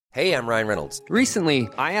Hey, I'm Ryan Reynolds. Recently,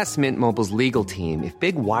 I asked Mint Mobile's legal team if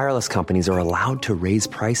big wireless companies are allowed to raise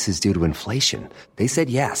prices due to inflation. They said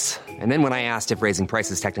yes. And then when I asked if raising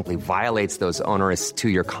prices technically violates those onerous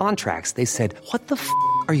two-year contracts, they said, "What the f***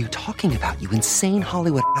 are you talking about, you insane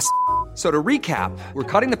Hollywood ass?" So to recap, we're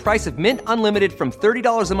cutting the price of Mint Unlimited from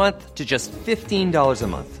 $30 a month to just $15 a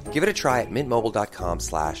month. Give it a try at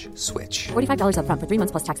mintmobile.com/switch. $45 up front for 3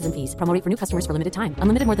 months plus taxes and fees. Promo rate for new customers for limited time.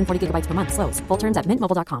 Unlimited more than 40 gigabytes per month. Slows full terms at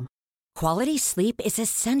mintmobile.com. Quality sleep is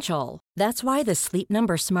essential. That's why the Sleep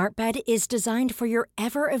Number Smart Bed is designed for your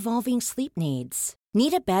ever-evolving sleep needs.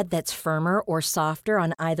 Need a bed that's firmer or softer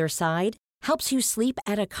on either side? Helps you sleep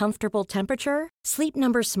at a comfortable temperature? Sleep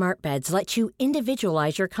Number Smart Beds let you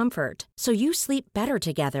individualize your comfort, so you sleep better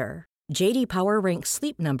together. J.D. Power ranks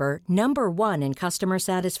Sleep Number number 1 in customer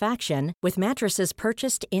satisfaction with mattresses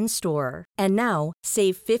purchased in-store. And now,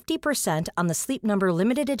 save 50% on the Sleep Number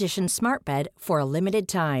Limited Edition Smart Bed for a limited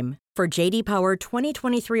time. For J.D. Power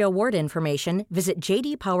 2023 award information, visit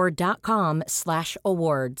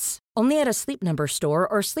jdpower.com/awards. Only at a Sleep Number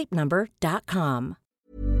store or sleepnumber.com.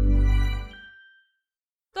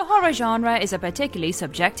 The horror genre is a particularly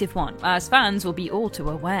subjective one, as fans will be all too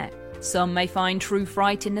aware. Some may find true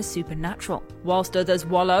fright in the supernatural, whilst others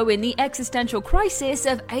wallow in the existential crisis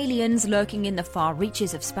of aliens lurking in the far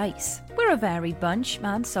reaches of space. We're a varied bunch,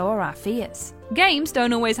 and so are our fears. Games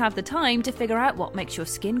don't always have the time to figure out what makes your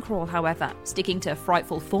skin crawl, however, sticking to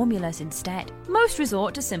frightful formulas instead. Most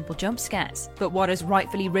resort to simple jump scares, but what has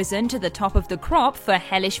rightfully risen to the top of the crop for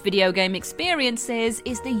hellish video game experiences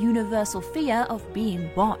is the universal fear of being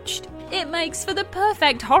watched. It makes for the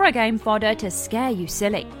perfect horror game fodder to scare you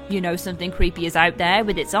silly. You know something creepy is out there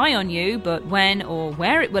with its eye on you, but when or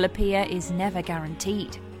where it will appear is never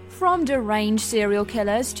guaranteed. From deranged serial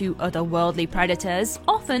killers to otherworldly predators,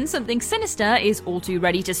 often something sinister is all too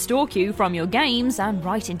ready to stalk you from your games and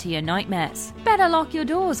right into your nightmares. Better lock your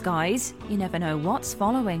doors, guys. You never know what's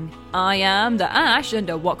following. I am the Ash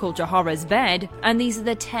under What Culture Horror's bed, and these are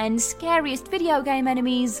the 10 scariest video game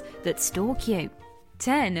enemies that stalk you.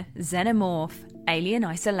 10. Xenomorph. Alien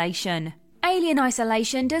Isolation. Alien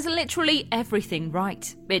Isolation does literally everything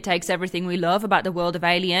right. It takes everything we love about the world of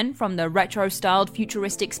Alien, from the retro-styled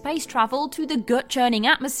futuristic space travel to the gut-churning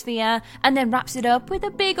atmosphere, and then wraps it up with a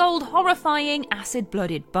big old horrifying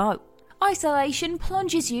acid-blooded bow. Isolation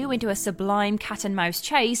plunges you into a sublime cat-and-mouse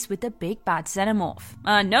chase with the big bad Xenomorph.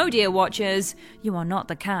 And no, dear watchers, you are not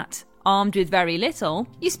the cat. Armed with very little,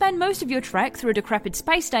 you spend most of your trek through a decrepit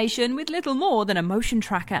space station with little more than a motion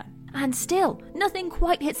tracker. And still, nothing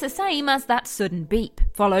quite hits the same as that sudden beep,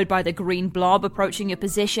 followed by the green blob approaching your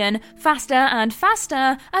position, faster and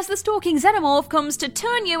faster, as the stalking Xenomorph comes to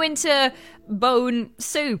turn you into bone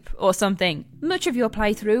soup or something. Much of your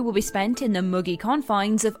playthrough will be spent in the muggy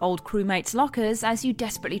confines of old crewmates' lockers as you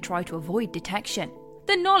desperately try to avoid detection.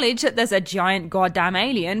 The knowledge that there's a giant goddamn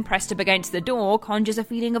alien pressed up against the door conjures a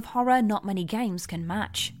feeling of horror not many games can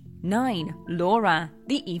match. 9. Laura,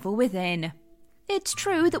 the Evil Within. It's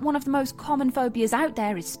true that one of the most common phobias out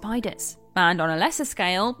there is spiders. And on a lesser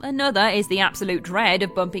scale, another is the absolute dread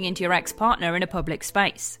of bumping into your ex-partner in a public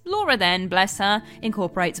space. Laura then, bless her,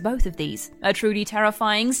 incorporates both of these. A truly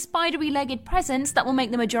terrifying, spidery-legged presence that will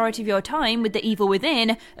make the majority of your time with the Evil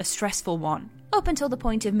Within a stressful one. Up until the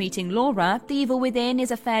point of meeting Laura, the Evil Within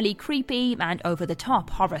is a fairly creepy and over-the-top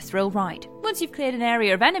horror thrill ride. Once you've cleared an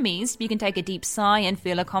area of enemies, you can take a deep sigh and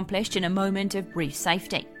feel accomplished in a moment of brief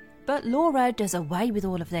safety. But Laura does away with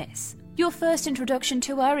all of this. Your first introduction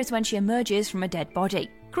to her is when she emerges from a dead body.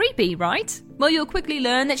 Creepy, right? Well, you'll quickly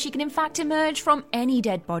learn that she can in fact emerge from any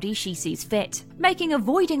dead body she sees fit, making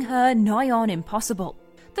avoiding her nigh on impossible.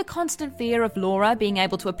 The constant fear of Laura being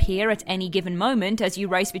able to appear at any given moment as you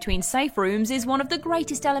race between safe rooms is one of the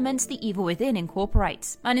greatest elements the Evil Within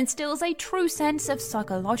incorporates, and instills a true sense of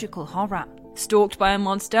psychological horror. Stalked by a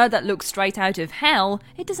monster that looks straight out of hell,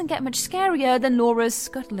 it doesn't get much scarier than Laura's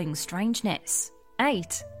scuttling strangeness.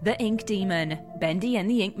 8. The Ink Demon, Bendy and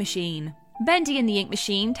the Ink Machine. Bendy and the Ink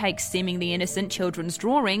Machine takes seemingly innocent children's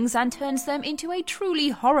drawings and turns them into a truly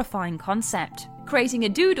horrifying concept, creating a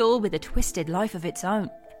doodle with a twisted life of its own.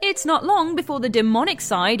 It's not long before the demonic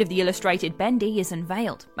side of the illustrated Bendy is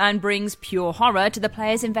unveiled, and brings pure horror to the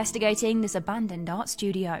players investigating this abandoned art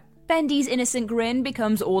studio. Bendy's innocent grin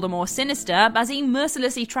becomes all the more sinister as he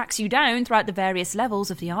mercilessly tracks you down throughout the various levels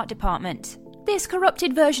of the art department. This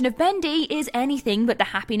corrupted version of Bendy is anything but the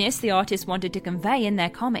happiness the artist wanted to convey in their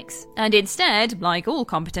comics, and instead, like all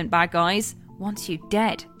competent bad guys, wants you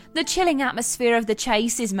dead. The chilling atmosphere of the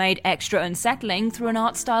chase is made extra unsettling through an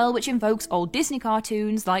art style which invokes old Disney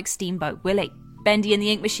cartoons like Steamboat Willie. Bendy and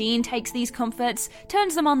the Ink Machine takes these comforts,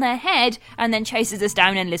 turns them on their head, and then chases us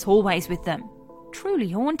down endless hallways with them. Truly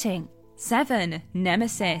haunting. 7.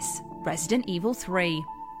 Nemesis, Resident Evil 3.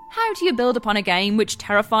 How do you build upon a game which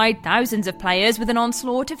terrified thousands of players with an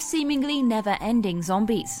onslaught of seemingly never-ending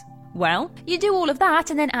zombies? Well, you do all of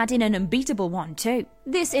that and then add in an unbeatable one too.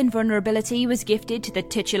 This invulnerability was gifted to the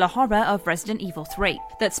titular horror of Resident Evil 3,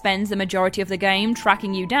 that spends the majority of the game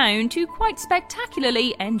tracking you down to quite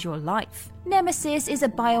spectacularly end your life. Nemesis is a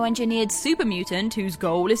bioengineered super mutant whose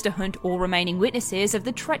goal is to hunt all remaining witnesses of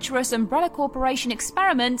the treacherous Umbrella Corporation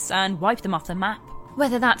experiments and wipe them off the map,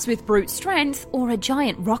 whether that's with brute strength or a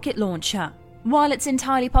giant rocket launcher. While it's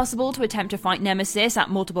entirely possible to attempt to fight Nemesis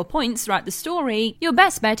at multiple points throughout the story, your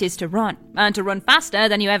best bet is to run, and to run faster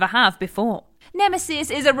than you ever have before.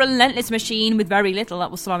 Nemesis is a relentless machine with very little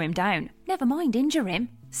that will slow him down, never mind injure him.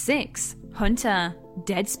 6. Hunter,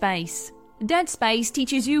 Dead Space. Dead Space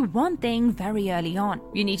teaches you one thing very early on.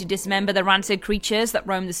 You need to dismember the rancid creatures that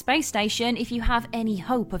roam the space station if you have any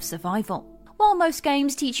hope of survival. While most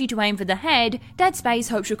games teach you to aim for the head, Dead Space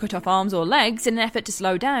hopes you'll cut off arms or legs in an effort to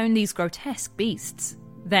slow down these grotesque beasts.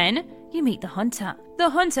 Then, you meet the Hunter.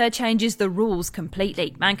 The Hunter changes the rules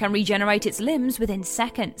completely and can regenerate its limbs within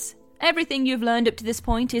seconds. Everything you've learned up to this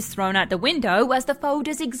point is thrown out the window as the foe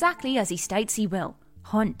does exactly as he states he will.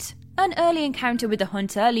 Hunt. An early encounter with the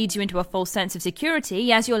Hunter leads you into a false sense of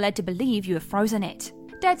security as you're led to believe you have frozen it.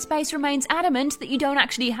 Dead Space remains adamant that you don't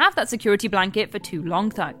actually have that security blanket for too long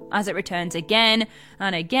though, as it returns again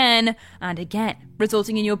and again and again,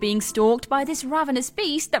 resulting in your being stalked by this ravenous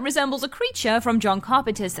beast that resembles a creature from John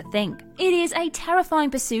Carpenter's The Thing. It is a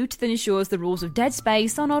terrifying pursuit that ensures the rules of Dead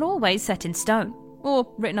Space are not always set in stone, or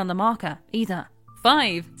written on the marker, either.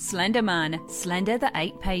 5. Slender Man, Slender the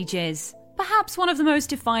 8 Pages. Perhaps one of the most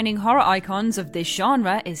defining horror icons of this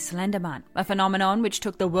genre is Slender Man, a phenomenon which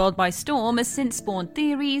took the world by storm has since spawned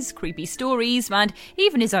theories, creepy stories, and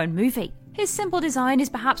even his own movie. His simple design is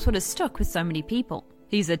perhaps what has stuck with so many people.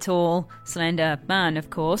 He's a tall, slender man, of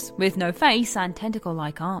course, with no face and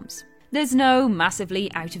tentacle-like arms. There's no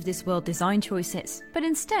massively out-of-this-world design choices, but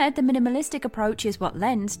instead the minimalistic approach is what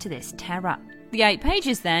lends to this terror. The 8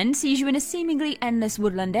 Pages then sees you in a seemingly endless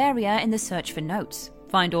woodland area in the search for notes.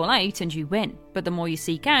 Find all 8 and you win, but the more you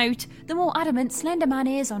seek out, the more adamant Slender Man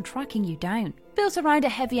is on tracking you down. Built around a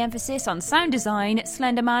heavy emphasis on sound design,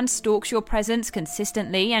 Slender Man stalks your presence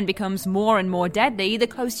consistently and becomes more and more deadly the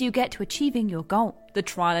closer you get to achieving your goal. The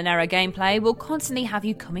trial and error gameplay will constantly have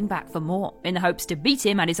you coming back for more, in the hopes to beat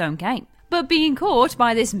him at his own game. But being caught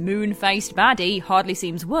by this moon-faced baddie hardly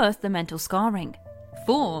seems worth the mental scarring.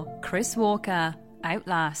 4. Chris Walker,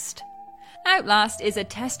 Outlast. Outlast is a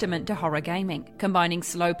testament to horror gaming, combining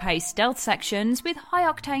slow-paced stealth sections with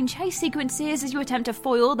high-octane chase sequences as you attempt to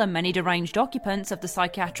foil the many deranged occupants of the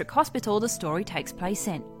psychiatric hospital the story takes place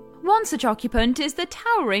in. One such occupant is the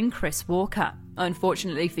towering Chris Walker.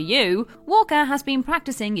 Unfortunately for you, Walker has been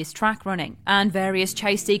practicing his track running, and various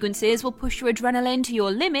chase sequences will push your adrenaline to your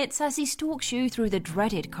limits as he stalks you through the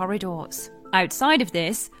dreaded corridors. Outside of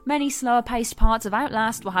this, many slower-paced parts of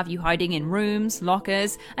Outlast will have you hiding in rooms,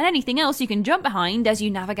 lockers, and anything else you can jump behind as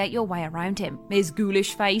you navigate your way around him, his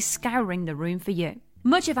ghoulish face scouring the room for you.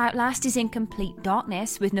 Much of Outlast is in complete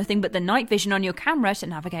darkness, with nothing but the night vision on your camera to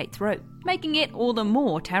navigate through, making it all the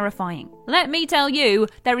more terrifying. Let me tell you,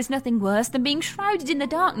 there is nothing worse than being shrouded in the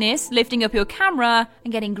darkness, lifting up your camera,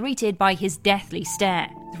 and getting greeted by his deathly stare.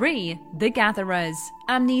 3. The Gatherers,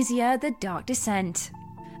 Amnesia: The Dark Descent.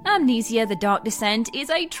 Amnesia: The Dark Descent is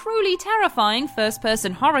a truly terrifying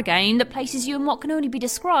first-person horror game that places you in what can only be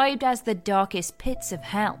described as the darkest pits of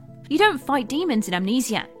hell. You don't fight demons in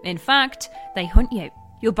Amnesia. In fact, they hunt you.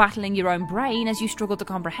 You're battling your own brain as you struggle to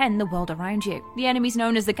comprehend the world around you. The enemies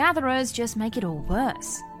known as the Gatherers just make it all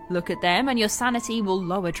worse. Look at them and your sanity will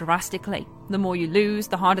lower drastically. The more you lose,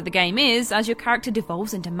 the harder the game is as your character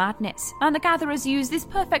devolves into madness, and the Gatherers use this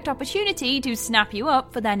perfect opportunity to snap you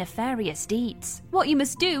up for their nefarious deeds. What you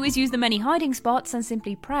must do is use the many hiding spots and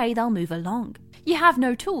simply pray they'll move along. You have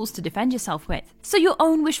no tools to defend yourself with, so your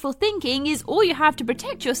own wishful thinking is all you have to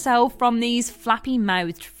protect yourself from these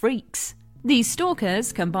flappy-mouthed freaks. These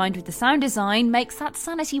stalkers, combined with the sound design, makes that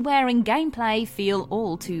sanity-wearing gameplay feel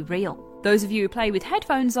all too real. Those of you who play with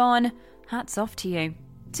headphones on, hats off to you.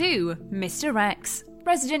 2. Mr. X,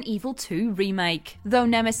 Resident Evil 2 Remake. Though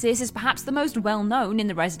Nemesis is perhaps the most well-known in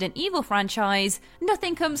the Resident Evil franchise,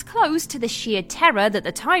 nothing comes close to the sheer terror that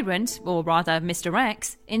the Tyrant, or rather Mr.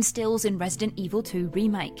 X, instills in Resident Evil 2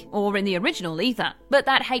 Remake, or in the original either. But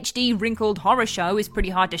that HD wrinkled horror show is pretty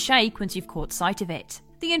hard to shake once you've caught sight of it.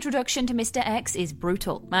 The introduction to Mr. X is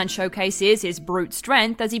brutal and showcases his brute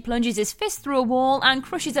strength as he plunges his fist through a wall and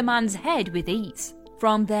crushes a man's head with ease.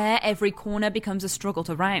 From there, every corner becomes a struggle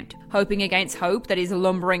to round, hoping against hope that his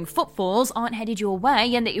lumbering footfalls aren't headed your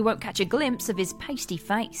way and that you won't catch a glimpse of his pasty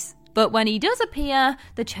face. But when he does appear,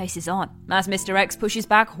 the chase is on, as Mr. X pushes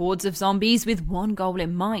back hordes of zombies with one goal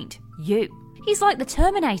in mind: you. He's like the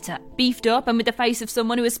Terminator, beefed up and with the face of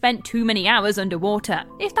someone who has spent too many hours underwater.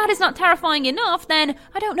 If that is not terrifying enough, then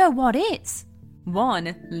I don't know what is.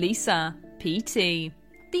 1. Lisa, PT.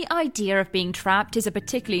 The idea of being trapped is a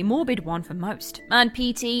particularly morbid one for most, and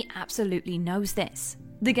PT absolutely knows this.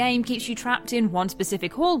 The game keeps you trapped in one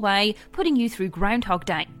specific hallway, putting you through Groundhog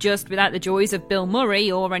Day, just without the joys of Bill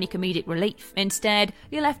Murray or any comedic relief. Instead,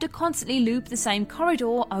 you're left to constantly loop the same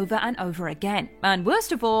corridor over and over again. And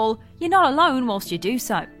worst of all, you're not alone whilst you do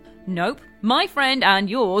so. Nope. My friend and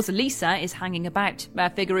yours, Lisa, is hanging about, a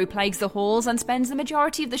figure who plagues the halls and spends the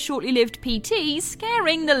majority of the shortly lived PT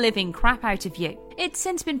scaring the living crap out of you. It's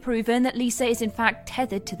since been proven that Lisa is in fact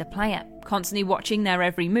tethered to the player, constantly watching their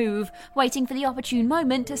every move, waiting for the opportune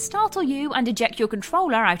moment to startle you and eject your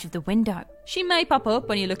controller out of the window. She may pop up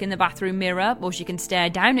when you look in the bathroom mirror, or she can stare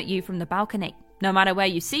down at you from the balcony. No matter where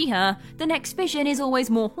you see her, the next vision is always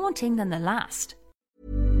more haunting than the last.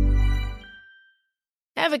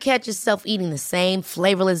 Ever catch yourself eating the same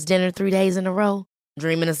flavorless dinner 3 days in a row?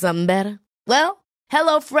 Dreaming of something better? Well,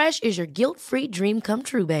 HelloFresh is your guilt-free dream come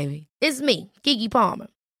true, baby. It's me, Keke Palmer.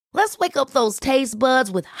 Let's wake up those taste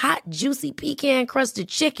buds with hot, juicy pecan-crusted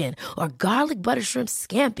chicken or garlic butter shrimp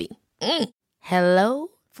scampi. Hello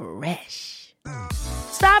Fresh.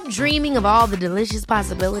 Stop dreaming of all the delicious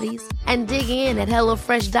possibilities and dig in at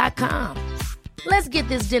HelloFresh.com. Let's get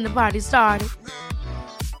this dinner party started.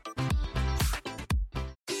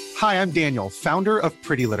 Hi, I'm Daniel, founder of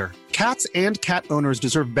Pretty Litter. Cats and cat owners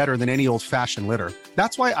deserve better than any old-fashioned litter.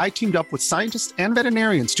 That's why I teamed up with scientists and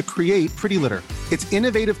veterinarians to create Pretty Litter. Its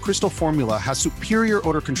innovative crystal formula has superior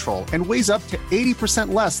odor control and weighs up to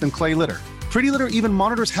 80% less than clay litter. Pretty Litter even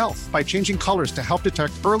monitors health by changing colors to help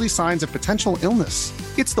detect early signs of potential illness.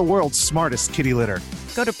 It's the world's smartest kitty litter.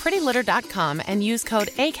 Go to prettylitter.com and use code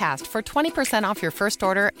ACAST for 20% off your first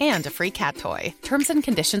order and a free cat toy. Terms and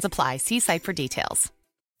conditions apply. See site for details.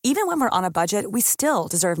 Even when we're on a budget, we still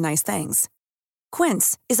deserve nice things.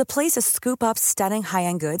 Quince is a place to scoop up stunning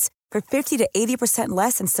high-end goods for 50 to 80%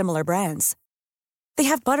 less than similar brands. They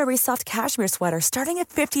have buttery soft cashmere sweaters starting at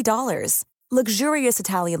 $50, luxurious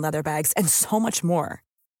Italian leather bags, and so much more.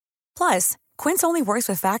 Plus, Quince only works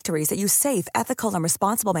with factories that use safe, ethical, and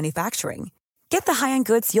responsible manufacturing. Get the high-end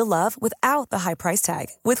goods you'll love without the high price tag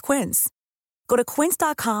with Quince. Go to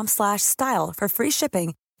quince.com/style for free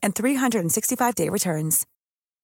shipping and 365-day returns.